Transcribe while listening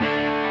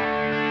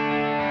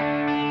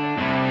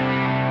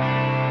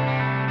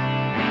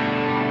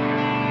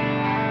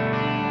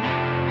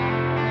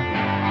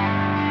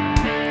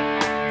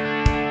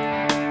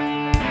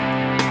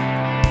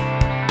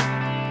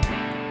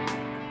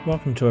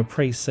welcome to a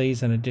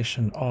pre-season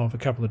edition of a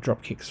couple of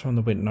drop kicks from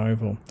the Whitten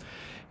Oval.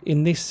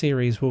 In this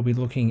series, we'll be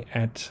looking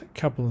at a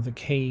couple of the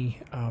key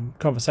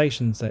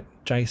conversations that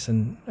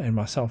Jason and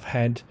myself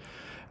had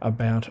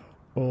about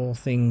all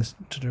things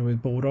to do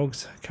with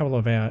Bulldogs, a couple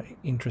of our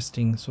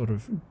interesting sort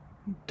of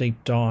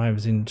deep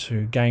dives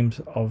into games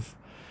of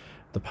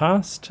the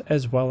past,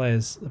 as well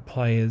as the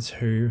players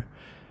who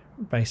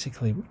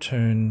basically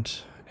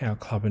turned our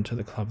club into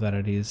the club that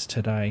it is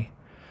today.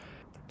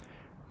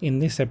 In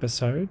this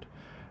episode,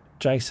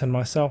 Jason and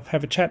myself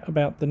have a chat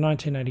about the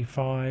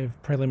 1985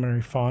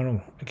 preliminary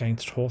final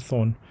against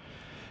Hawthorn,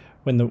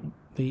 when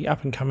the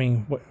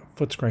up-and-coming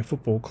Footscray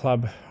Football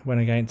Club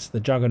went against the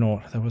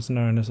juggernaut that was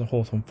known as the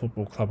Hawthorn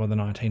Football Club of the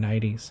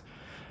 1980s.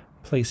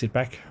 Please sit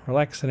back,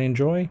 relax and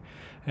enjoy,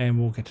 and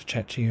we'll get to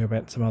chat to you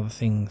about some other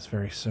things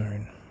very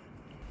soon.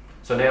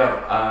 So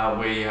now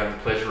we have the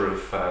pleasure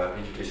of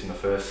introducing the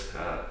first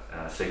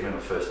segment,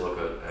 the first look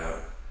at our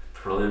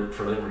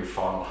preliminary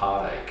final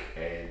heartache,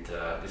 and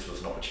this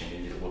was an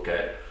opportunity to look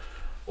at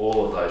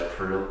all of those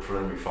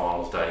preliminary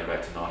finals dating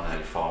back to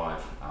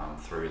 1985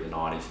 through the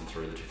 90s and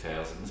through the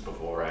 2000s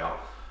before our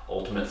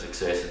ultimate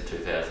success in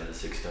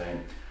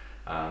 2016.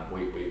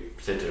 We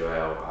said to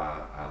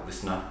our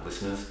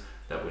listeners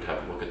that we'd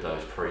have a look at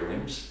those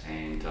prelims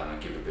and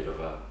give a bit of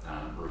a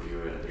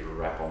review and a bit of a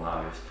wrap on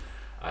those.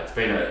 It's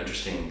been an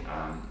interesting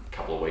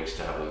couple of weeks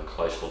to have a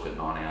close look at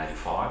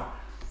 1985.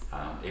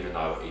 Even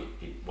though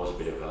it was a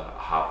bit of a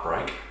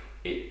heartbreak,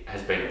 it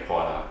has been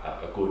quite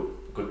a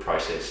good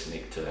process,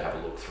 Nick, to have a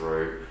look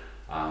through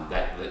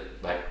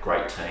that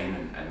great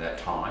team and that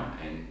time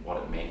and what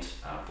it meant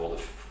for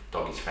the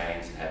Doggies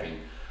fans, and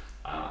having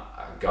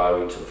a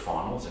go into the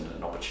finals and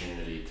an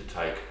opportunity to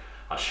take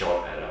a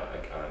shot at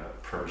a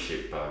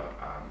premiership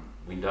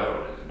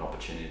window, or an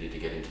opportunity to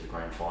get into the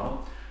grand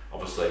final.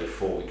 Obviously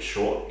falling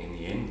short in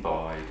the end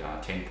by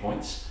 10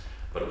 points.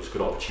 But it was a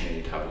good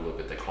opportunity to have a look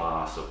at the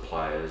class of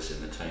players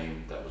and the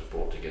team that was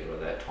brought together at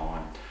that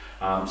time.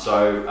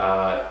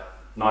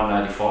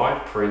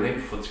 1985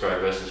 prelim, Footscray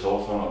versus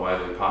Hawthorn at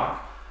Waverley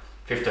Park,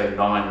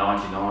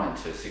 15-9-99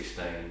 to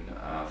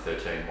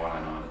 16-13,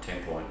 109, a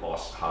 10-point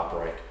loss,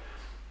 heartbreak.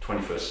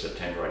 21st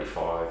September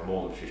 85,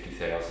 more than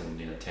 50,000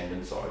 in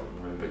attendance. I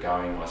remember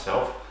going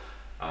myself.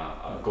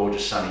 A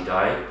gorgeous sunny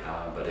day,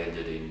 but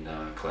ended in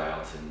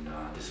clouds and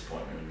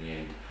disappointment in the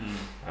end.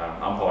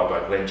 Umpired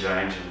by Glenn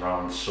James and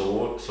Rowan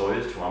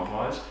Sawyers, two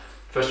umpires.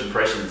 First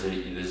impressions,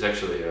 there's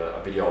actually a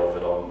video of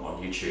it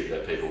on YouTube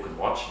that people can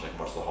watch, and they can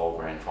watch the whole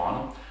grand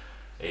final.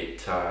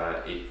 It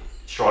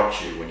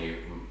strikes you when you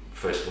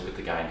first look at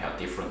the game how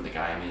different the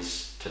game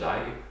is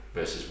today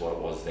versus what it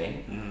was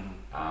then.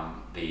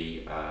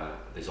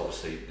 There's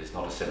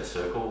not a centre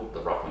circle.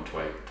 The ruckman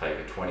take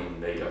a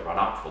 20-metre run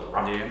up for the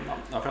ruck. Yeah,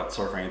 I felt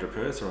sorry for Andrew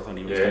Purser. I thought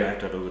he was going to have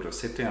to have a bit of a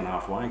sit down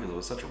halfway because it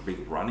was such a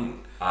big run-in.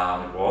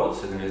 It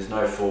was, and there's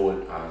no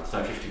forward, there's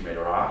no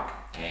 50-metre arc,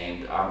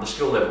 and the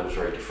skill level was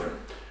very different.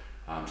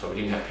 So we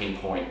didn't have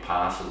pinpoint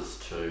passes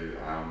to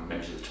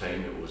members of the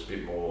team. It was a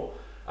bit more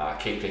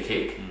kick to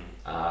kick,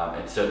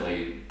 and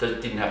certainly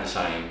didn't have the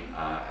same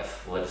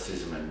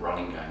athleticism and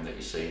running game that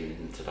you see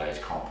in today's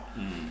comp.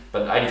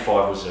 But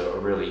 85 was a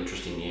really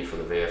interesting year for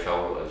the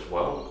VFL as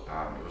well.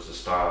 It was the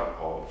start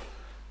of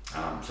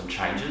some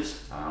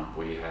changes.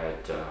 We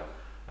had,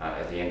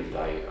 at the end of the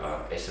day,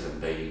 Essendon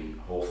beating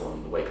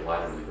Hawthorn the week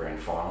later in the grand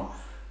final,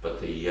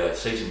 but the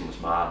season was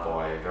marred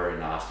by a very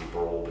nasty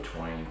brawl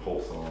between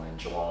Hawthorn and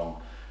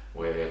Geelong,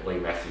 where Lee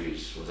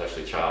Matthews was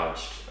actually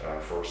charged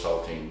for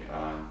assaulting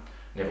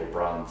Neville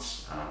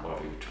Bruns by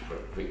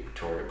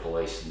Victoria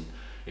Police. And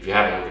if you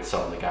have a look at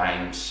some of the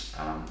games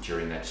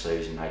during that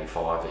season,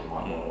 85, that you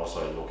might want to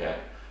also look at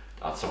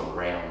some of the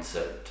rounds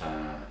that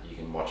you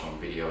can watch on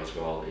video as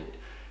well. It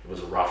was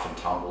a rough and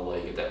tumble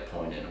league at that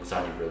point, and it was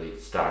only really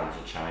starting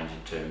to change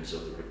in terms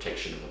of the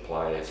protection of the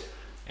players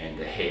and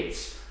the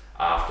heads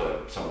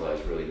after some of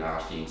those really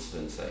nasty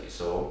incidents that you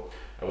saw.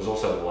 It was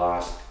also the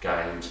last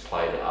games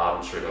played at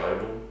Arden Street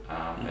Oval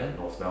at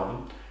North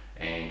Melbourne.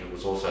 And it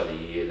was also the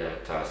year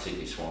that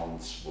Sydney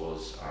Swans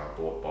was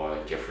bought by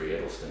Jeffrey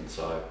Edelston,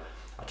 so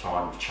a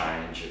time of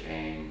change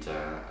and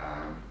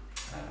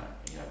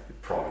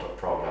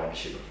private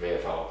ownership of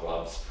VFL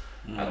clubs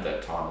at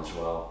that time as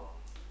well.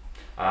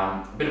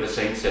 A bit of a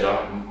scene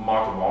setter.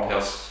 Michael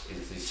Malthouse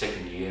is his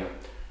second year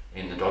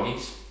in the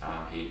Doggies.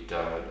 He'd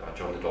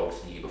joined the Dogs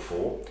the year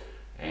before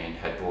and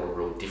had brought a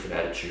real different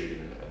attitude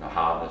and a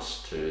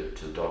hardness to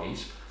the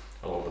Doggies.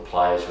 A lot of the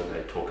players, when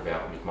they talk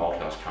about Mick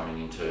Malthouse coming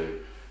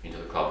into the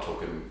club,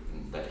 talking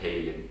that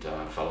he and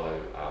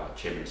fellow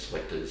chairman of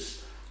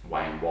selectors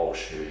Wayne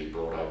Walsh, who he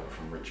brought over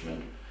from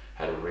Richmond,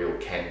 had a real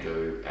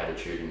can-do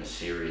attitude and a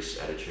serious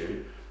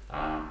attitude.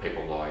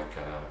 People like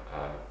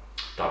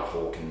Doug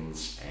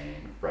Hawkins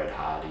and Brad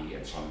Hardy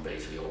and Simon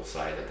Beasley all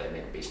say that they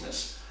meant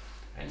business,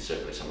 and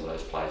certainly some of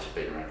those players have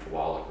been around for a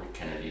while, like Rick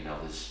Kennedy and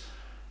others,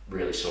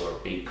 really saw a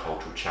big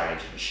cultural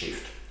change and a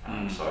shift.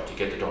 So to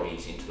get the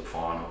Doggies into the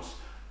finals,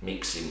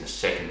 mix in the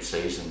second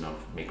season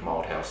of Mick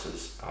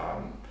Malthouse's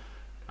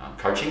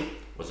coaching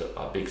was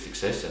a big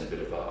success and a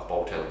bit of a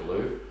bolt out of the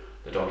blue.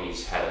 the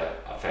Doggies had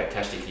a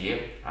fantastic year.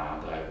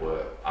 They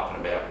were up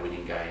and about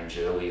winning games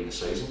early in the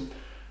season,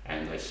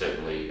 and they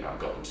certainly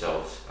got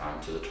themselves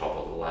to the top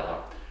of the ladder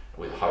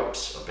with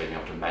hopes of being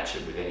able to match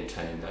it with any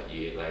team that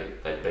year.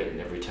 They'd beaten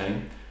every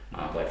team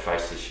they'd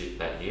faced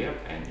that year,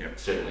 and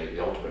certainly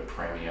the ultimate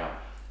premier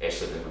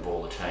Essendon of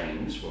all the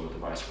teams were the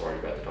most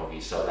worried about the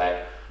Doggies. So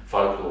that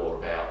folklore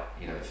about,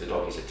 if the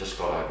Doggies had just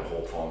got over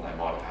Hawthorn, they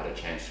might have had a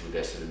chance with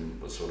Essendon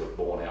was sort of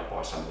borne out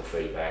by some of the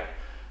feedback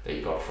that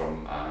you got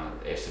from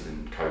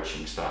Essendon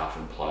coaching staff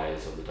and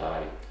players of the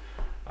day.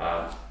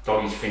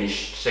 Doggies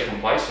finished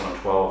second place on a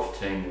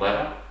 12-team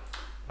ladder.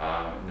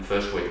 In the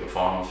first week of the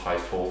finals,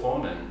 faced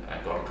Hawthorn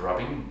and got a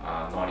drubbing,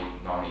 90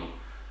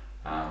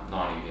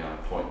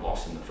 point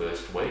loss in the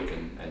first week,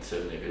 and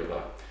certainly a bit of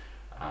a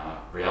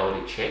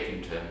reality check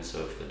in terms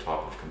of the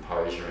type of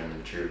composure and the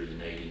maturity you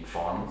need in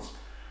finals.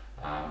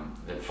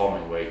 The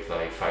following week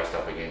they faced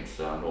up against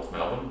North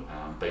Melbourne,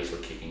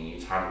 Beasley kicking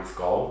his 100th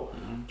goal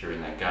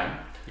during that game.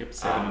 Yep,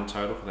 7 in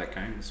total for that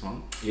game, this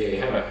one. Yeah, he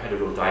had a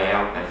little day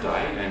out that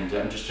day, and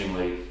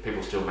interestingly,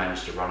 people still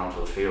managed to run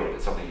onto the field.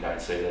 It's something you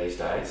don't see these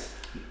days.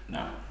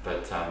 No.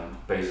 But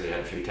Beasley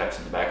had a few taps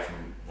in the back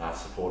from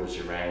supporters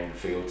who ran the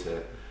field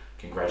to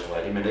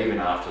congratulate him, and even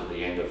after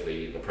the end of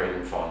the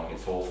Prelim final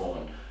against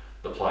Hawthorn,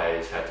 the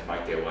players had to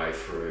make their way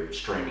through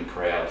streaming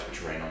crowds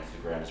which ran onto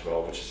the ground as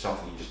well, which is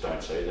something you just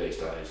don't see these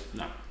days.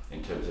 No.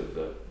 In terms of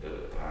the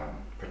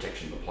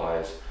protection of the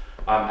players.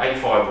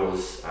 85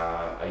 was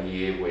a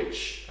year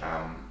which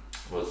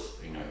was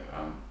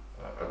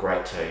a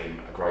great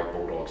team, a great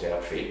Bulldogs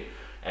outfit,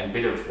 and a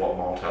bit of what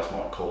Malthouse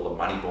might call the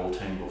Moneyball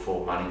team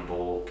before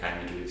Moneyball came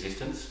into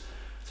existence.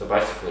 So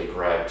basically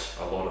grabbed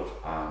a lot of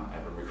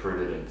and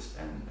recruited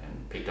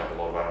and picked up a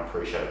lot of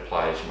unappreciated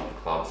players from other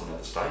clubs in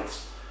other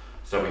states.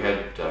 So we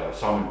had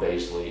Simon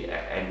Beasley,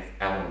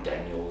 Alan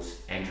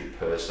Daniels, Andrew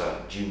Purser,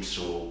 Jim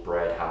Sewell,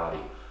 Brad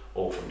Hardy,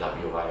 all from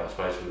WA. I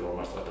suppose we were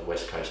almost like the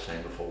West Coast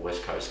team before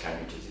West Coast came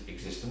into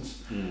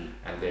existence.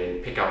 And then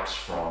pickups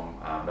from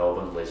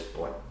Melbourne, Les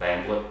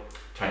Bandlett,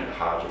 Tony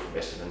DeHarger from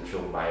Essendon,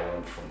 Phil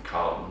Mayland from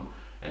Carlton,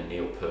 and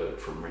Neil Pert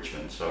from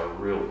Richmond. So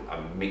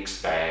a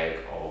mixed bag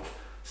of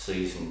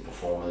seasoned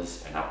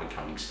performers and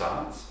up-and-coming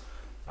stars.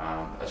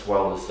 As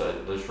well as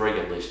this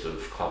regular list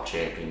of club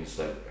champions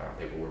that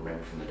people will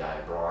remember from the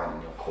day: Brian and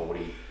Neil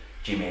Cordy,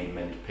 Jim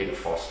Edmund, Peter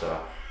Foster,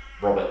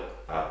 Robert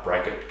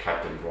Brackett,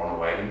 Captain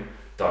Gronawagon,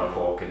 Doug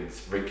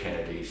Hawkins, Rick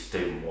Kennedy,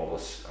 Stephen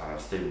Wallace,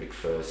 Stephen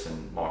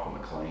McPherson, Michael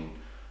McLean,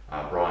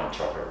 Brian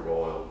Choco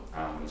Royal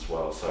as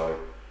well. So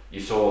you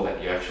saw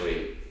that you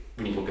actually,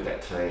 when you look at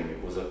that team,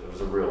 it was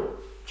a real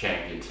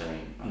champion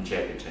team, a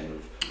champion team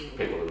of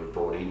people that were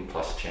brought in,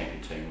 plus a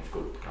champion team of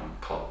good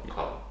club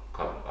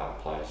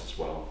players as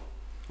well.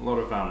 A lot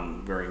of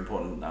very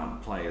important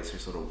players who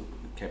sort of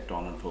kept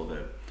on for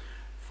the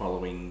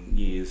following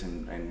years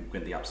and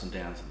went the ups and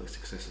downs of the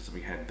successes that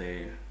we had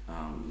there.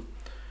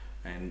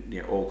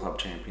 All club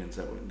champions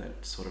that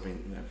sort of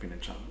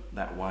finished up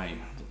that way.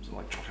 It was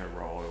like Choco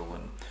Royal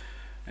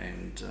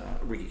and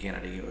Ricky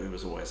Kennedy, who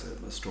was always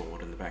a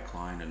stalwart in the back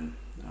line and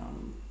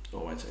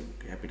always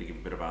happy to give a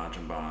bit of arge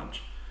and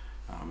barge.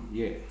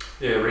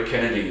 Rick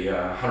Kennedy,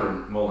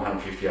 more than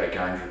 158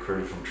 games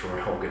recruited from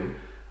Traralgon,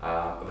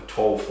 a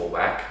tall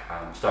fullback,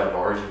 State of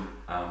Origin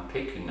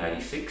pick in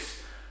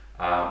 '86.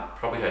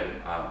 Probably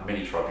had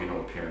many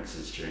tribunal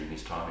appearances during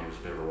his time. He was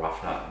a bit of a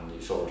rough nut, and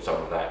you saw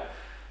some of that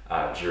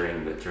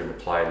during the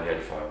play in the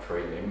 '85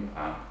 prelim.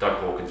 Doug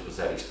Hawkins was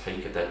at his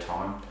peak at that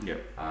time.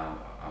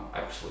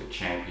 Absolute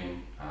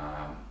champion,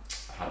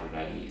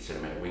 180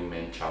 centimetre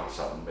wingman, Charlie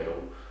Sutton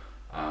medal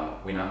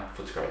winner,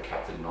 Footscray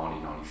captain in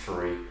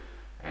 1993.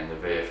 And the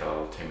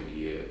VFL Team of the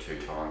Year 2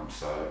 times,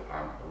 so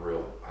a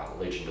real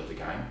legend of the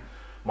game.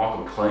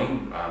 Michael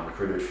McLean,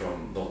 recruited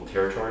from Northern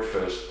Territory,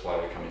 first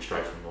player coming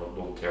straight from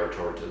Northern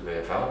Territory to the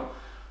VFL.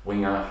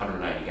 Winger,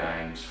 180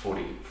 games,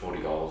 40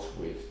 goals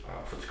with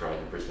Footscray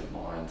and Brisbane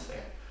Lions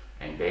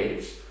and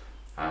Bears.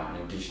 An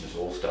Indigenous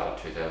All-Star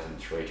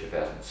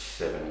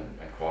 2003-2007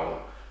 and quite a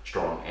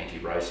strong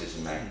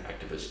anti-racism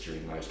activist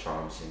during those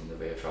times in the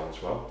VFL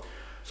as well.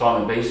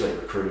 Simon Beasley,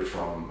 recruited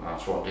from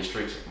Swan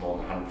Districts, more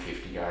than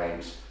 150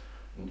 games,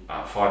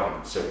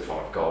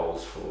 575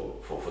 goals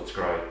for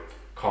Footscray.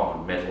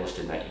 Coleman medalist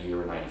in that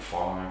year in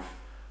 '85.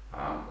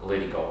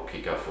 Leading goal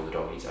kicker for the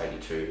Doggies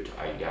 82 to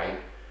 88.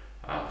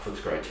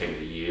 Footscray Team of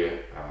the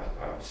Year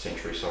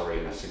century,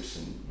 and a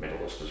Simpson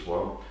medalist as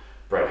well.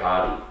 Brad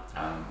Hardy,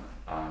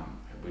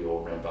 we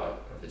all remember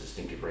the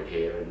distinctive red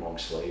hair and long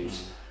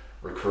sleeves.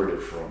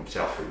 Recruited from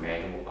South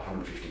Fremantle,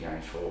 150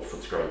 games for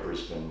Footscray,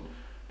 Brisbane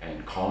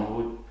and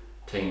Collingwood.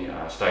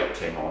 State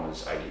team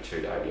honours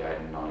 82 to 88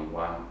 and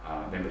 91.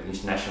 Member of the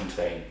international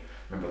team,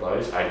 remember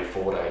those,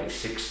 84 to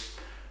 86.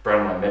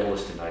 Brownlow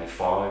medalist in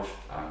 85.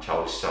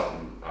 Charlie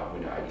Sutton,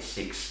 winner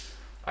 86.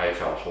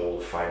 AFL Hall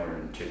of Famer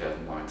in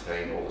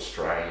 2019. All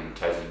Australian,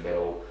 Tassie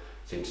medal,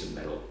 Simpson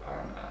medal,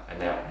 and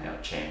now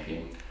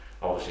champion.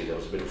 obviously there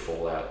was a bit of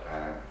fallout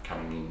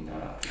coming in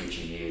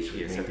future years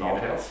with Nick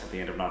Malthouse. At the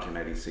end of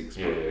 1986.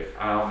 Yeah,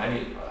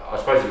 and I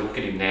suppose you look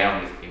at him now,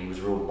 and he was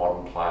a real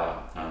modern player,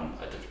 an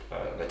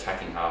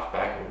attacking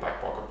half-back or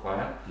back pocket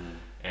player.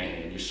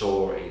 And you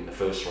saw in the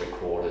first 3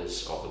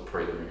 quarters of the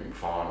preliminary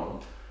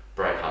final,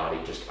 Brad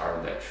Hardy just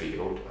owned that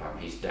field.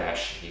 His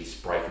dash, his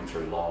breaking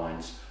through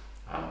lines,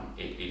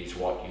 it is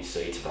what you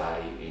see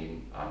today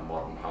in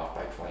modern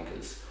half-back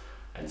flankers.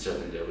 And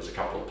certainly there was a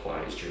couple of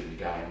plays during the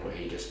game where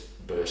he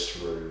just burst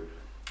through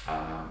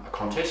a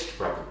contest,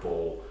 grabbed the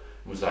ball,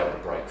 and was able to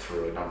break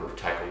through a number of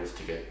tackles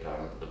to get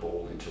the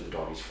ball into the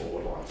Doggies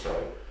forward line.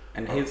 So,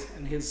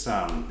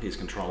 his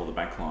control of the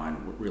back line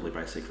really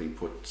basically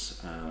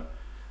put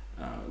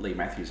Lee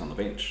Matthews on the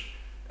bench.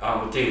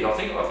 It did. I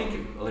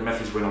think Lee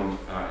Matthews went on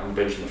the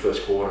bench in the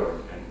first quarter,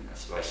 and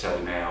they sat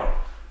him out.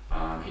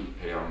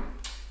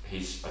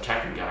 His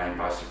attacking game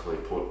basically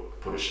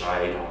put a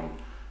shade on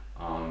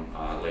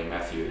Lee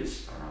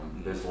Matthews.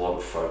 There's a lot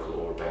of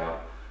folklore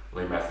about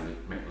Lee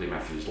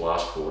Matthews'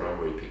 last quarter,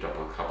 where he picked up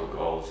a couple of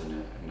goals and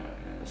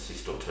an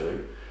assist or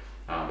two.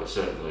 But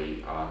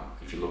certainly,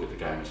 if you look at the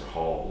game as a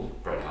whole,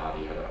 Brad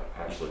Hardy had an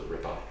absolute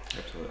ripper.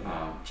 Absolutely.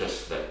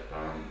 Just that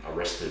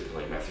arrested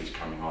Lee Matthews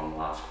coming on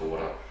last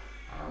quarter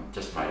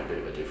just made a bit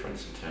of a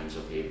difference in terms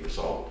of the end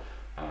result.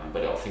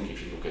 But I think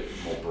if you look at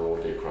more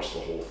broadly across the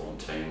Hawthorn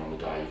team on the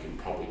day, you can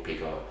probably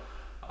pick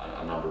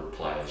a number of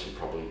players who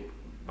probably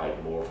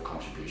made more of a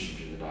contribution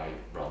during the day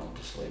rather than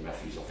just Lee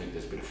Matthews. I think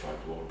there's a bit of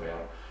folklore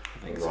about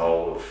the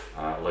role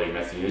of Lee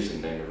Matthews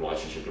and then the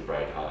relationship to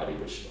Brad Hardy,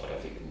 which I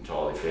don't think is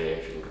entirely fair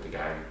if you look at the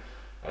game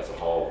as a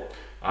whole.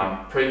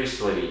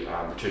 Previously,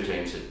 the two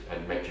teams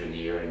had met during the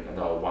year and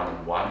they were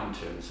 1-1 in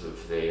terms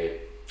of their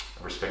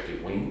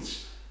respective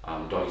wins.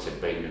 The Doggies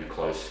had beaten in a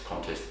close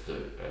contest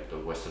at the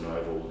Western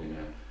Oval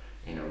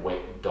in a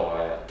wet,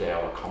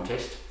 dour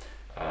contest,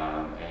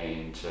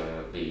 and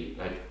they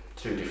had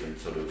two different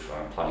sort of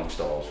playing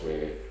styles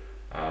where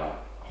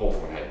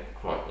Hawthorn had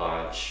quite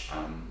large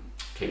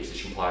key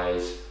position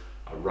players,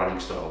 a running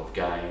style of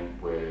game,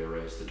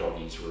 whereas the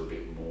Doggies were a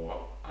bit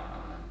more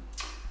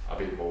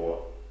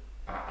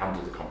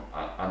under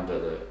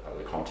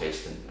the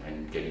contest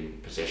and getting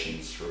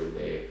possessions through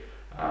their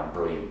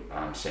brilliant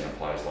centre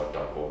players like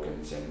Doug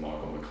Hawkins and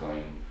Michael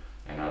McLean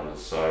and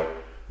others. So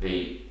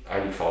the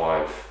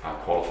 85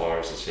 qualifier,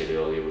 as I said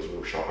earlier, was a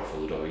real shocker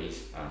for the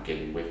Doggies,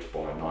 getting whipped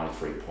by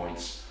 93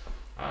 points.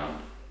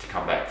 To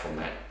come back from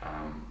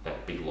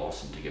that big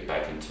loss and to get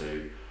back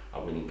into a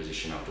winning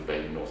position after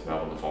beating North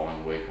Melbourne the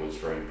following week was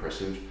very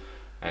impressive.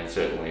 And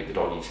certainly the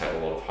Doggies had a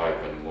lot of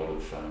hope and a lot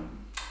of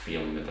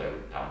feeling that they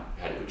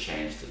had a good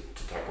chance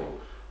to tackle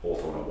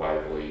Hawthorn at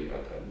Waverley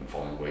the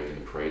following week in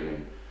the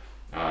prelim.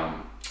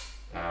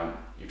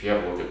 If you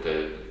have a look at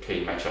the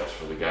key matchups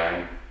for the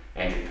game,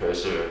 Andrew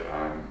Purser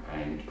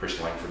and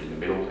Chris Langford in the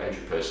middle.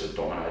 Andrew Purser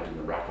dominated in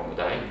the ruck on the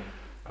day.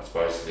 I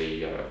suppose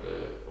the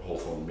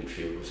Hawthorn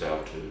midfield was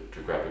able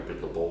to grab a bit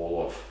of the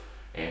ball off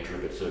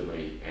Andrew, but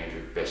certainly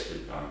Andrew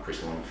bested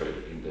Chris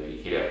Langford in the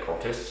hit-out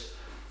contests.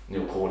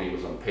 Neil Cordy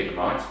was on Peter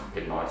Knight.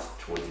 Peter Knight's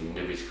towards the end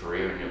of his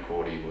career, and Neil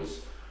Cordy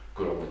was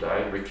good on the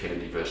day. Rick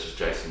Kennedy versus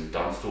Jason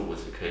Dunstall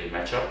was the key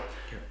matchup.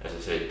 Yep. As I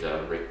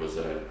said, Rick was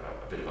a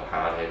bit of a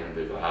hard head and a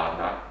bit of a hard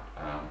nut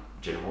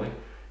generally,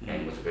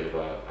 and was a bit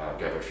of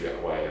gave a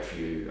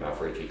few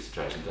free kicks to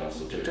Jason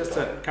Dunstall. Just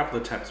a couple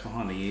of taps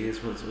behind the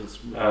ears was that,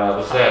 and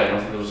I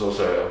think there was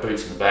also a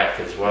boots in the back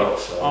as well.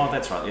 So. Oh,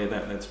 that's right. Yeah,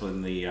 that's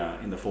when the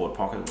in the forward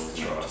pocket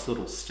was right. Just a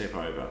little step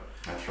over.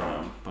 That's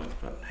right.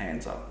 But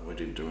hands up, we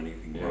didn't do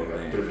anything wrong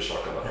there. A bit of a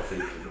shocker, I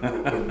think.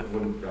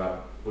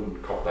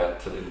 wouldn't cop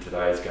that in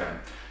today's game.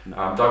 No.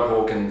 Doug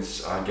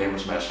Hawkins again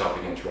was matched up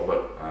against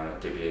Robert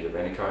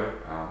Domenico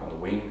on the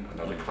wing.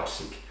 Another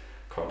classic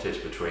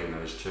contest between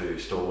those two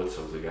stalwarts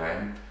of the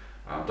game.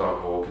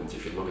 Doug Hawkins,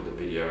 if you look at the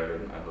video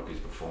and look at his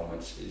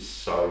performance, is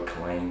so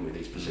clean with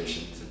his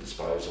possessions and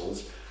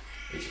disposals.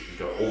 He's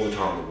got all the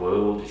time in the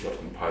world, he's got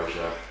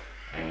composure,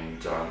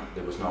 and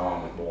there was no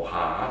one with more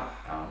heart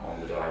on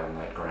the day on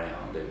that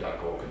ground than Doug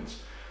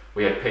Hawkins.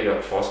 We had Peter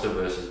Foster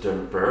versus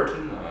Dermot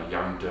Brereton,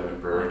 young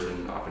Dermot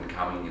Brereton up and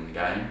coming in the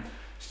game.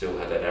 Still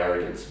had that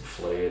arrogance and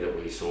flair that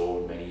we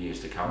saw many years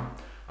to come,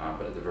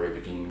 but at the very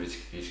beginning of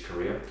his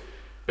career.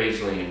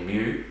 Beasley and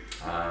Mew.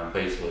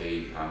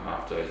 Beasley,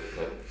 after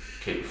that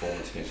key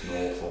performance against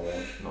North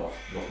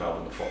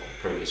Melbourne the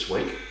previous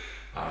week,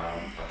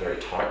 a very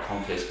tight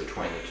contest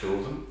between the two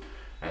of them.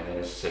 And then,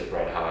 as I said,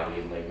 Brad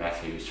Hardy and Lee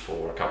Matthews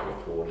for a couple of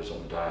quarters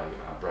on the day.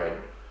 Brad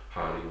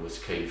Hardy was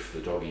key for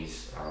the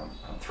Doggies,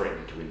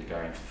 threatening to win the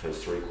game for the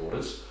first 3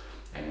 quarters.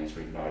 And as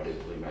we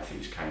noted, Lee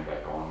Matthews came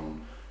back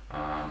on,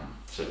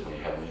 certainly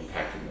had an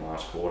impact in the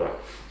last quarter.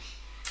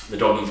 The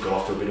Doggies got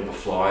off to a bit of a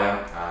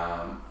flyer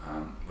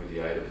with the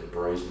aid of the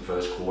Breeze in the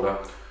first quarter.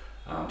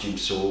 Jim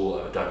Sewell,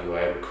 a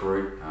WA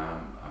recruit,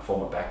 a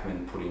former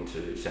backman, put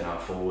into centre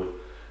forward,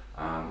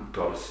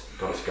 got us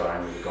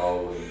going with a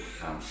goal within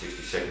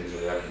 60 seconds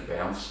of the opening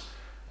bounce.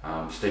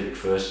 Steve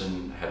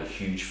McPherson had a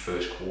huge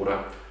first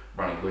quarter,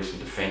 running loose in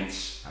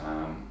defence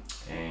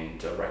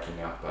and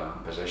racking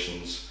up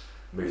possessions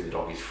moving the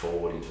doggies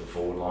forward into the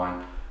forward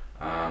line.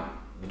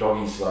 The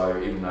doggies,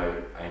 though, even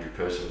though Andrew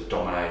Purser was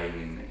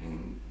dominating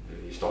in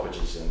the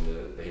stoppages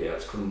and the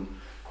hit-outs, couldn't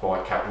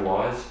quite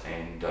capitalise,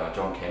 and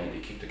John Kennedy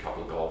kicked a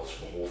couple of goals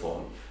for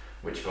Hawthorn,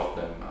 which got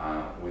them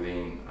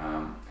within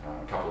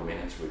a couple of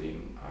minutes,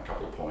 within a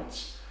couple of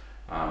points.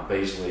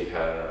 Beasley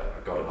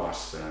got a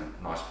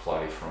nice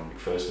play from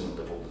McPherson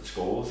that leveled the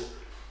scores,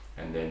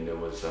 and then there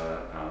was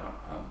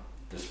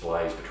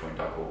displays between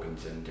Doug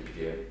Hawkins and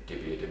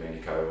Di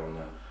Domenico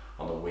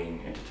on the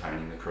wing,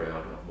 entertaining the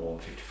crowd of more than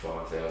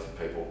 55,000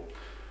 people.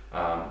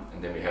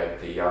 And then we had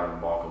the young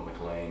Michael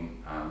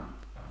McLean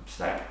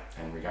snap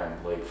and regain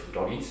the lead for the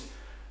doggies.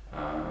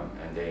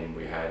 And then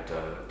we had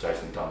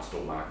Jason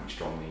Dunstall marking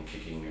strongly and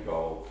kicking a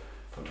goal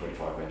from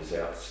 25 metres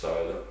out.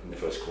 So in the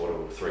first quarter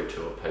we were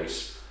 3-2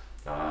 apiece,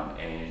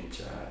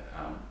 and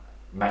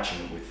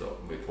matching it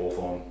with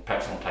Hawthorn,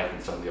 perhaps not taking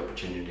some of the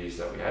opportunities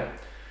that we had.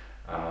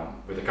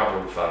 With a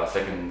couple of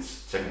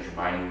seconds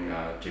remaining,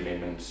 Jim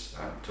Edmonds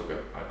took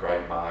a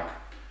great mark,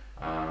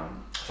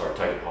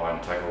 taken high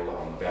and tackle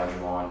on the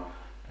boundary line,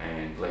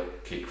 and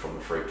let kick from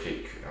the free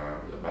kick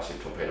with a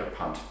massive torpedo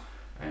punt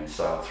and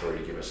sailed through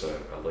to give us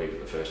a lead at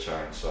the first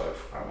change. So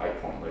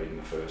 8-point lead in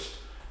the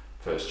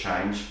first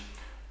change.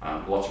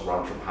 Lots of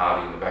run from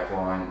Hardy in the back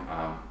line.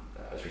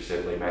 As we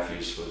said, Lee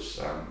Matthews was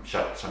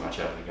shut so much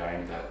out of the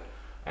game that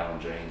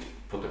Alan Jeans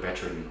put the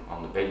veteran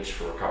on the bench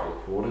for a couple of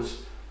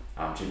quarters.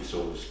 Jim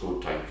Silver was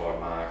good, taking 5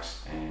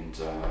 marks, and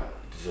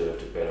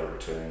deserved a better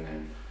return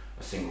than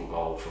a single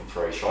goal from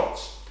 3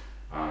 shots.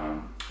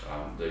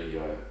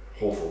 The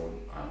Hawthorn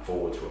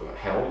forwards were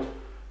held,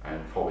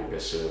 and probably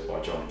best served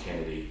by John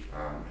Kennedy,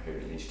 who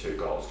in his 2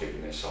 goals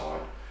keeping their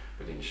side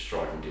within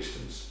striking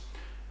distance.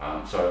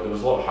 So there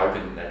was a lot of hope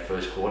in that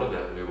first quarter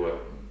that we were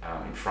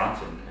in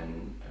front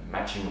and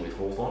matching with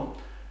Hawthorn,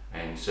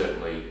 and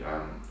certainly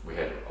we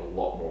had a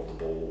lot more of the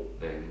ball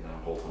than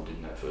Hawthorn did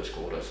in that first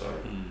quarter. So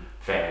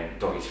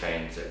Doggies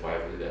fans at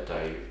Waverley that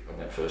day in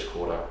that first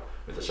quarter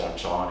with the sun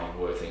shining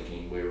were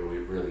thinking we were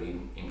really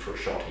in for a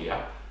shot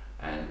here,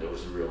 and there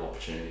was a real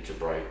opportunity to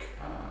break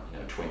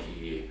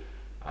 20-year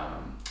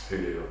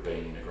hoodoo of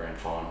being in a grand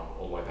final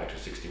all the way back to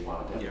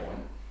 61 at that point.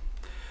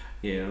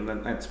 Yeah,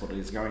 and that's what it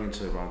is. Going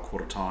into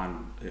quarter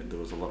time, there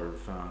was a lot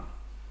of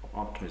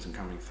optimism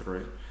coming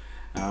through.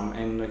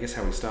 And I guess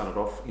how we started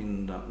off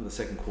in the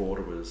second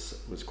quarter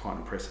was quite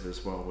impressive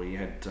as well. We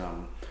had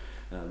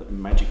the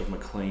magic of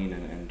McLean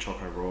and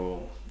Choco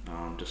Royal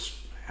just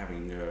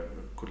having a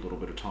good little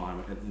bit of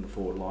time in the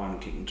forward line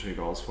and kicking 2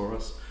 goals for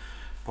us,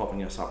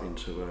 popping us up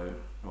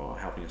or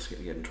helping us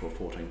get into a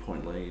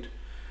 14-point lead.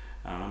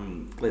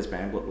 Les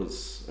Bamblett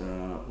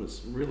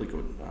was really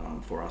good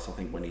for us, I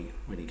think, when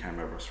he came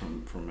over us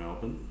from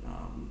Melbourne.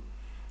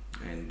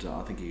 And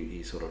I think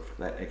he sort of,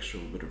 that extra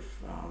bit of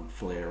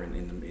flair in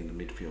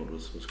the midfield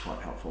was quite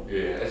helpful.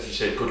 Yeah, as you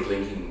said, good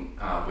linking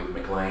with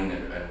McLean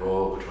and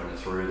Royal between the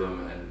 3 of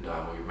them, and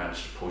we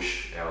managed to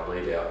push our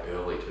lead out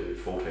early to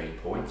 14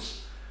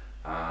 points.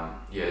 As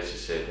you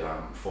said,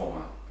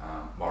 former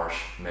Morris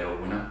medal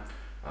winner,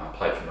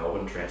 played for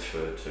Melbourne,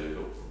 transferred to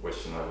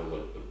Western over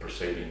the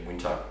preceding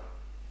winter,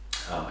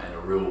 and a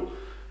real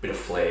bit of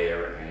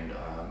flair, and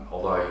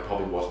although he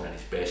probably wasn't at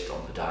his best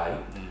on the day,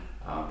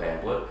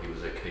 Bamblett, he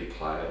was a key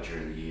player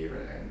during the year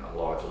and a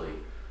lively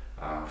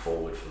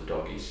forward for the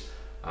Doggies.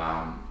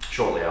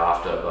 Shortly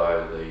after,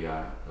 though,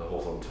 the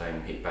Hawthorn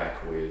team hit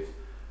back with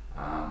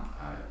a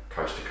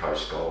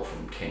coast-to-coast goal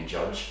from Ken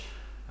Judge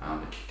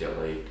that kicked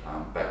our lead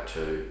back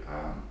to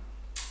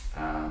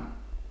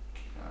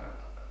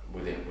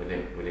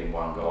within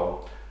 1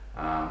 goal,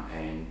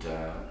 and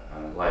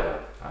later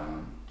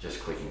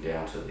just clicking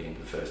down to the end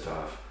of the first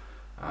half.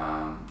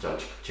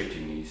 Judge chipped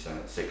in his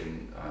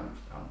second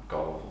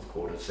goal of the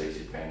quarter to seize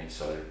the advantage.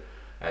 So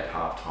at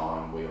half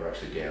time we were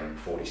actually down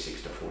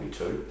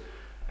 46-42,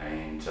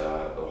 and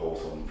the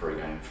Hawthorn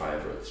pre-game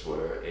favourites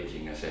were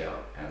edging us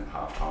out at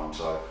half time.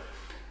 So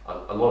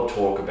a lot of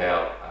talk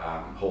about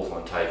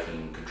Hawthorn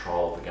taking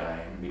control of the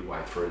game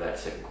midway through that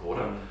second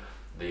quarter.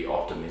 The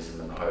optimism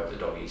and the hope the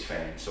Doggies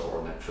fans saw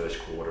in that first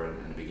quarter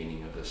and the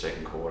beginning of the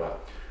second quarter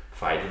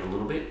faded a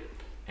little bit.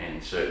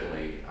 And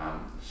certainly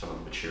some of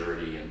the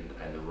maturity and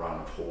the run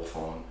of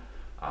Hawthorn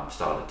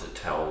started to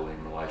tell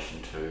in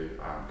relation to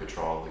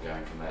control of the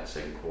game from that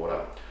second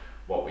quarter.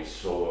 What we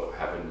saw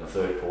happen in the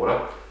third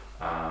quarter,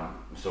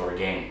 we saw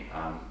again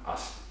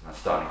us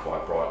starting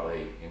quite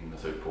brightly in the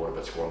third quarter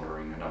but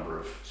squandering a number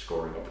of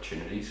scoring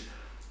opportunities.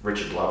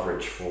 Richard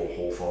Loveridge for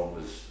Hawthorn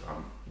was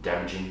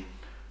damaging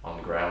on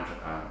the ground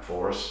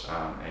for us,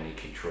 and he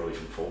kicked really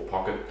from full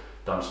pocket.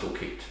 Dunstall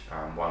kicked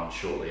 1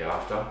 shortly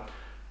after.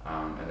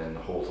 And then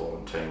the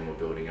Hawthorn team were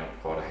building up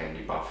quite a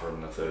handy buffer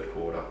in the third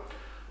quarter.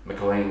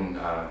 McLean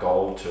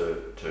goal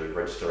to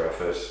register our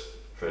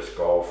first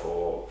goal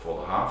for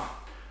the half,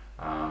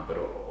 but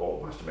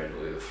almost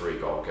immediately the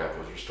 3-goal gap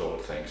was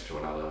restored thanks to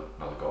another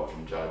goal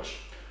from Judge.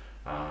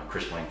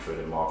 Chris Langford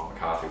and Michael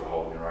McCarthy were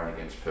holding their own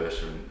against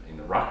Purser in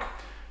the ruck,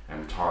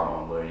 and with time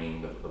on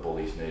learning, the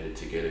Bullies needed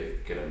to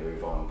get a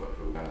move on, but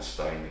we were going to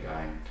stay in the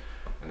game.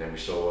 And then we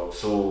saw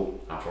Sewell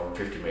from a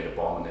 50-metre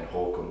bomb, and then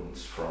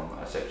Hawkins from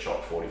a set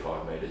shot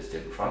 45 metres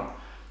dead in front,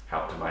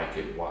 helped to make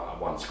it a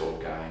one-score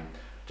game.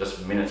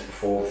 Just minutes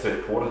before the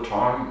third quarter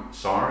time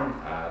siren,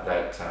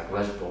 that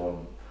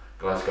Glasgow-born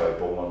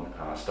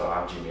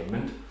star Jim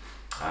Edmund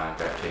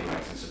gave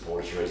teammates and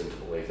supporters reason to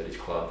believe that his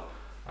club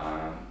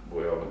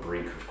were on the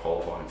brink of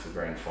qualifying for the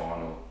grand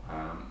final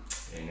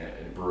in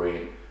a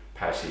brilliant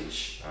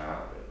passage.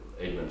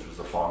 Edmonds was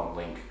the final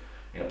link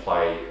in a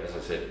play, as I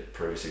said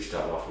previously,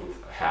 started off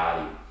with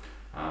Hardy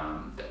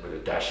with a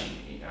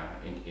dashing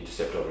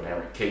intercept of an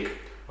errant kick,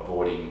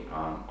 avoiding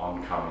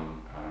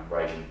oncoming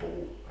raging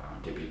bull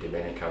Dippy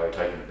Domenico,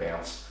 taking a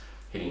bounce,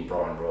 hitting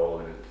Brian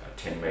Royal in a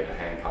 10-metre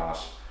hand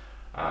pass.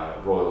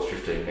 Royal's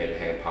 15-metre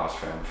hand pass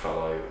found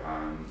fellow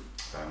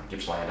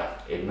Gippslander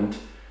Edmund,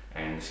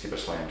 and the skipper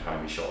slammed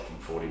home his shot from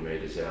 40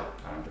 metres out.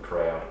 The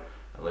crowd,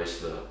 at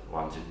least the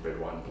ones in red,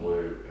 white and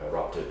blue,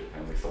 erupted,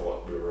 and we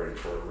thought we were in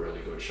for a really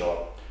good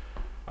shot.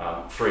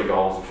 3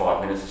 goals in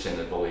 5 minutes has seen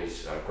the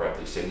Bullies grab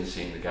the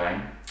ascendancy in the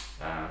game.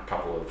 A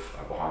couple of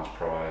behinds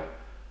prior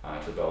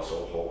to the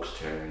Belsall Hawks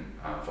turn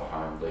for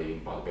home, leading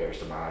by the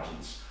barest of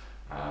margins,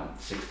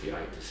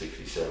 68 to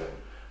 67.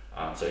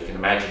 So you can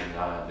imagine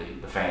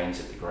the fans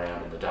at the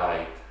ground on the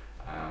day,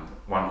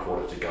 1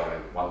 quarter to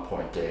go, 1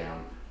 point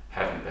down,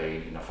 haven't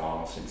been in a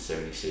final since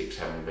 76,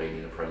 haven't been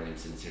in a Prelim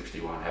since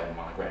 61, haven't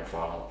won a grand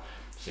final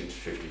since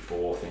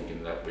 54,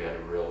 thinking that we had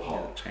a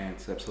real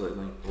chance,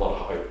 absolutely. A lot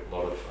of hope, a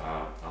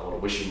lot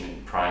of wishing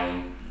and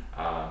praying,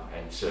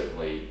 and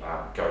certainly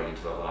going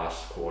into the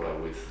last quarter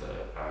with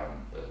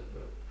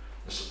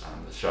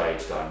the shade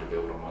starting to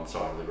build on one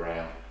side of the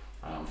ground,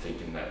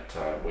 thinking that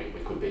we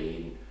could be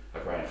in a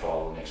grand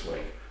final next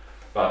week.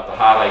 But the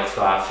heartache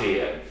starts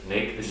here,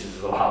 Nick. This is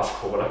the last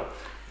quarter,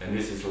 and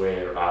this is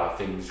where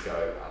things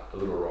go a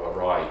little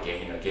awry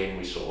again. Again,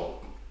 we saw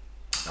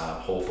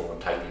Hawthorn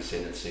take the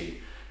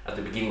ascendancy at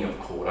the beginning of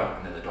the quarter,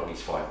 and then the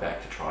Doggies fight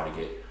back to try to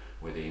get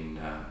within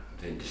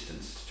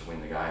distance to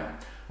win the game.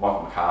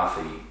 Michael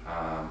McCarthy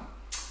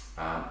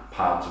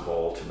palms the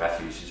ball to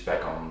Matthews, who's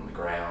back on the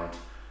ground.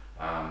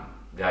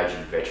 The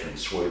aging veteran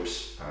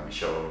swoops. His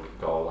shot on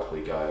goal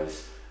luckily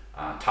goes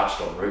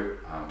touched en route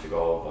to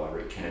goal by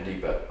Rick Kennedy,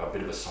 but a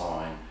bit of a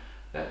sign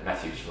that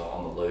Matthews was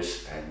on the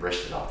loose and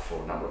rested up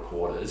for a number of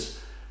quarters.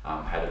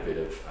 Had a bit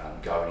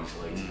of go in his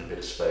legs and a bit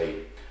of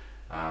speed.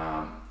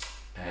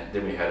 And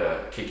then we had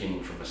a kick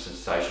in from a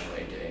sensational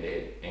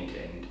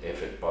end-to-end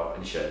effort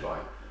initiated by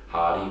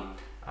Hardy,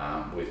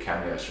 with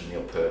cameos from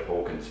Neil Peart,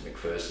 Hawkins,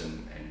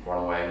 McPherson and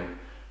Groenewegen,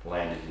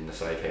 landed in the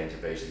safe hands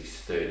of Beasley's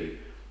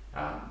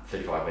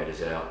 35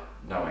 metres out,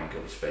 no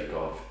angle to speak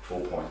of.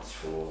 4 points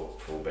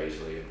for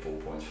Beasley and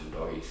 4 points for the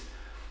Doggies.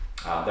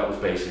 That was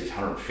Beasley's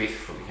 105th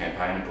for the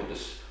campaign, and put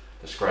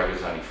the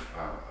Scraggers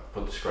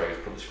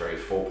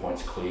 4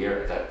 points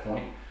clear at that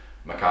point.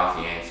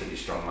 McCarthy answered his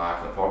strong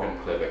mark in the pocket,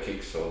 and clever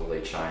kick saw the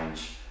lead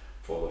change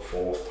for the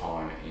 4th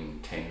time in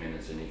 10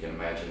 minutes, and you can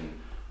imagine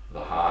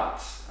the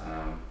hearts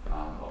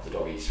of the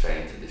Doggies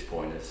fans at this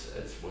point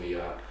as we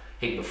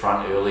hit the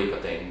front early,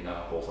 but then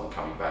Hawthorn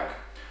coming back.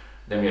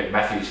 Then we had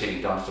Matthews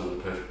hitting Dunster with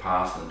a perfect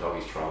pass, and the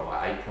Doggies trailed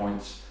by 8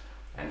 points.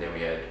 And then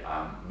we had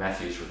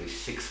Matthews with his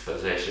 6th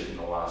possession in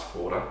the last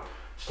quarter,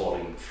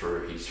 slotting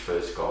through his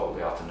first goal of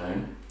the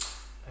afternoon.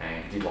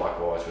 And he did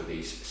likewise with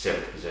his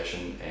 7th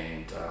possession,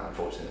 and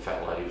unfortunately the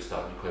fat lady was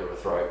starting to clear her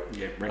throat.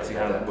 Yeah, Rexy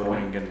Hunt would have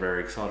been getting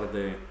very excited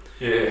there.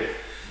 Yeah,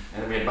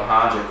 and then we had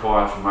Bahaja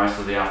quiet for most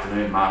of the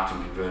afternoon, marked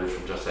and converted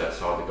from just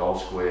outside the goal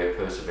square.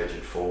 Percival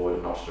edged forward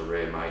and notched a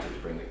rare major to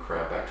bring the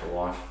crowd back to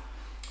life.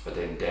 But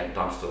then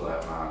Dunster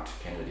outmarked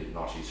Kennedy to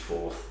notch his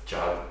 4th,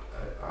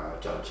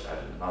 Judge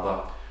added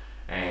another,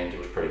 and it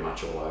was pretty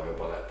much all over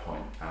by that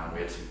point. We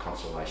had some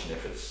consolation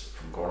efforts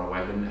from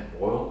Groenewegen and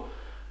Royal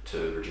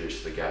to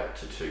reduce the gap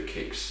to 2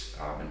 kicks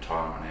and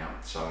time run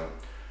out. So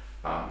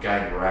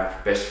game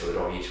wrap. Best for the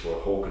Doggies were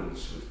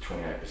Hawkins with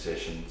 28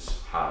 possessions,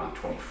 Hardy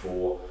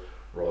 24,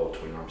 Royal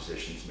 21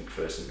 possessions,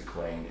 McPherson,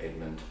 McLean,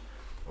 Edmund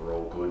were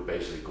all good.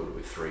 Beasley good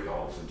with 3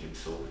 goals and Jim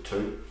Sewell with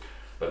 2.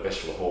 But best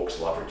for the Hawks,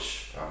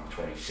 Loveridge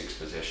 26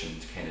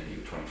 possessions, Kennedy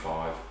with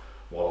 25,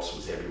 Wallace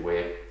was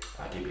everywhere,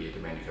 Dippy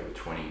Domenico with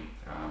 20,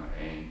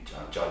 and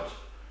Judge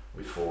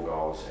with 4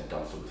 goals and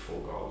Dunster with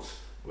 4 goals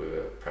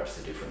were perhaps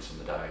the difference in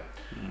the day.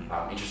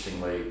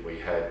 Interestingly, we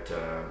had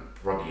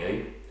Rodney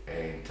E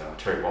and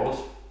Terry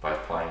Wallace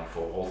both playing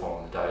for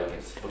Hawthorn on the day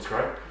against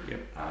Footscray.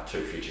 Yep.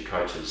 2 future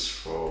coaches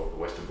for the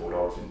Western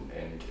Bulldogs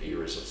and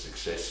eras of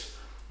success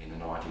in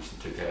the 90s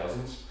and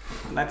 2000s.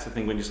 And that's the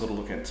thing, when you sort of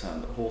look at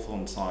the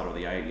Hawthorn side of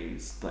the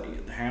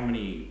 80s, how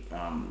many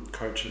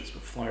coaches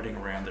were floating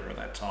around there at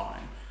that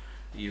time?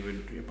 You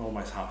would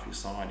almost half your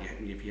side.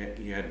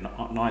 You had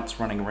Knights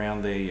running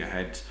around there. You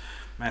had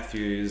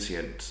Matthews. You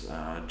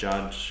had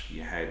Judge.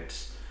 You had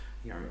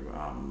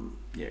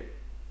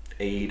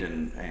Eade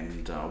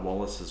and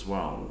Wallace as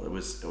well. It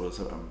was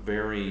a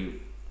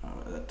very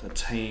a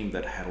team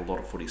that had a lot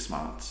of footy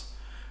smarts.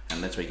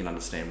 And that's where you can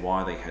understand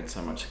why they had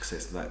so much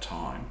success at that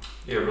time.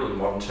 Yeah, really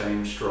modern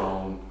team,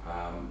 strong,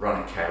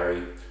 run and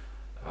carry,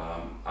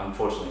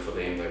 unfortunately for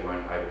them, they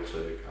weren't able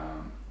to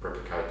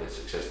replicate their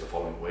success the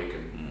following week,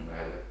 and they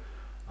had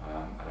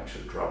an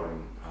actual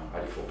drubbing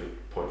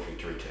 84-point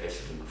victory to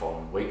Essendon the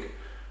following week.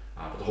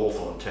 But the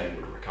Hawthorn team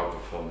would recover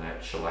from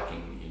that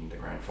shellacking in the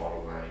grand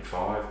final in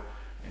 85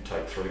 and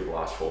take 3 of the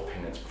last 4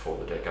 pennants before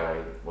the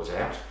decade was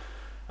out.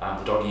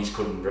 The Doggies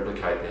couldn't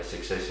replicate their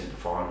success in the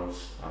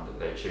finals that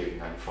they achieved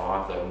in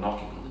 85. They were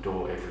knocking on the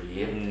door every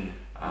year.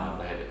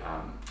 They had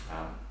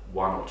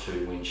 1 or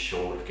 2 wins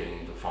short of getting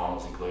into the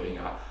finals, including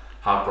a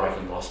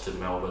heartbreaking loss to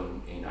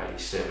Melbourne in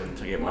 87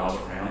 to get last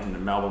Melbourne round. And the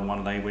Melbourne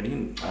one day went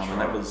in. Right. And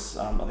that was,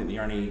 I think, the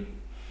only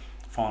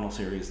final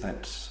series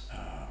that,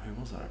 who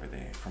was that over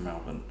there from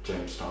Melbourne?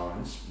 Jim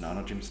Steins. No,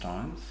 not Jim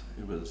Steins.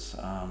 It was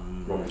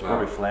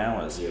Robbie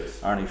Flowers.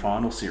 Yes. Only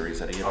final series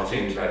that he ever I was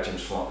thinking did. about Jim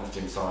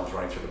Steins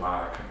running through the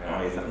mark.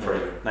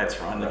 That's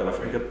right.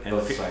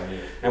 The same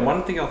year. And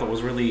one thing I thought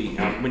was really,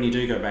 when you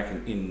do go back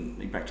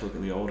back to look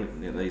at the older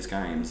these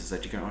games, is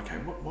that you go, okay,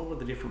 what were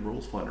the different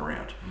rules floating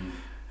around?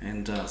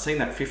 And seeing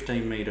that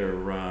 15-metre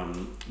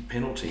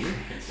penalty,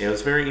 it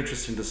was very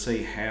interesting to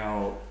see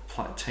how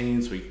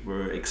teams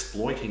were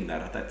exploiting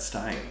that at that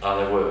stage.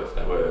 They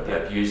were.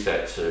 They'd used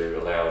that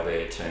to allow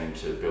their team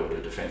to build a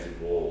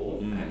defensive wall,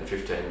 and the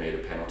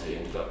 15-metre penalty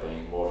ended up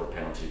being more of a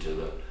penalty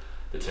to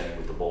the team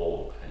with the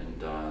ball, and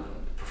the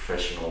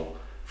professional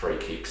free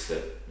kicks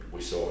that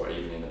we saw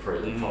even in the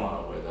Prelim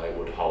final, where they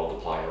would hold the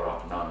player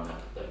up, knowing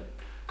that they'd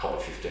cop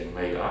a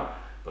 15-metre,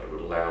 but it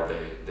would allow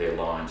their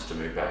lines to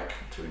move back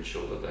to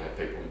ensure that they had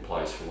people in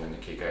place for when the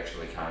kick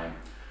actually came.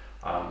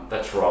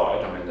 That's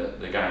right. I mean,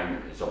 the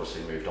game has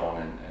obviously moved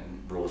on,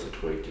 and rules are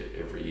tweaked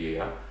every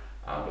year,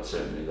 but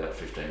certainly that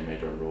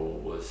 15-metre rule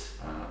was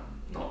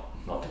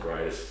not the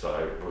greatest.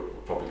 So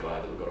we're probably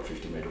glad that we've got a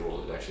 50-metre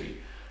rule that actually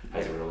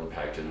has a real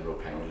impact and a real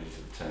penalty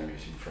to the team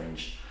who's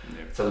infringed.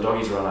 Yep. So the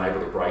Doggies were unable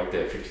to break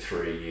their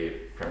 53-year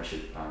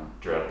premiership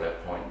drought at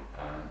that point,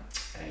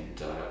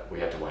 and we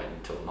had to wait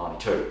until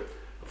 92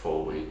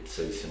 before we'd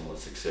see similar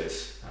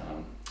success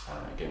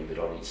again with the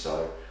Doggies.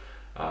 So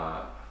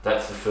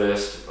that's the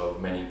first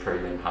of many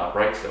prelim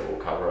heartbreaks that we'll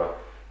cover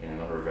in a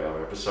number of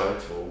our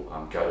episodes. We'll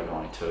go to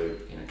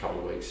 92 in a couple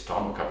of weeks'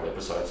 time, a couple of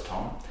episodes'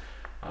 time.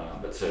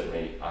 But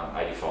certainly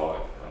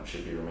 85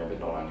 should be remembered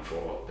not only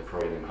for the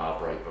prelim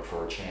heartbreak, but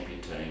for a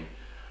champion team,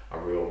 a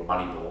real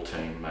moneyball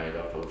team made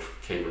up of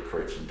key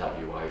recruits from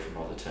WA from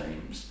other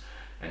teams,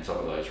 and some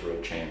of those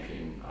real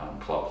champion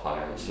club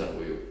players that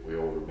we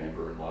all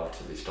remember and love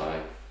to this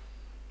day.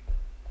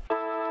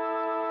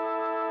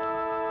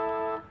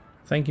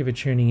 Thank you for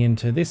tuning in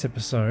to this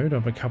episode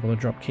of A Couple of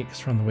Drop Kicks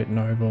from the Whitten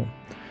Oval.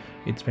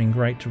 It's been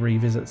great to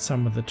revisit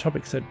some of the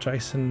topics that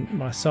Jason and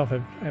myself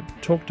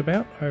have talked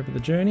about over the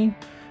journey,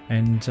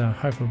 and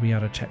hopefully we'll be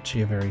able to chat to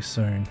you very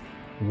soon.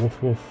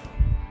 Woof woof.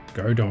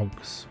 Go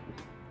Dogs.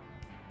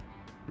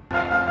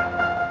 Sons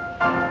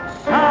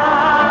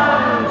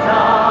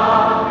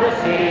of the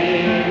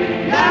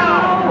sea,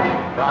 now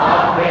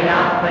bobbing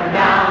up and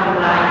down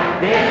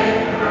like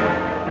this,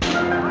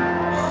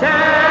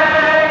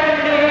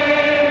 sailing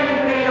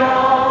the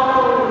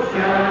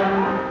ocean,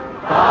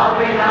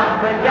 bobbing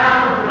up and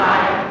down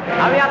like this.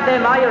 Hurry up there,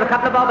 Ma, you're a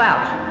couple of bob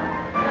out.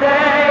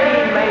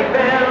 They may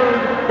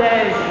build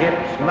their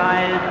ships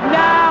miles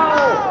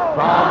now,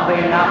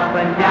 bobbing up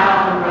and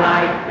down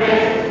like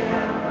this.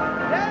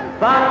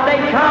 But they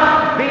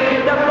can't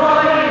beat the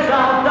boys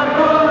of the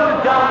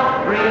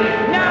bulldog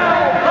breed. No,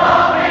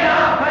 bobbing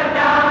up and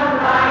down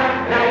like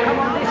this. Now come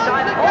on this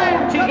side, all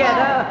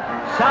together.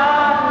 So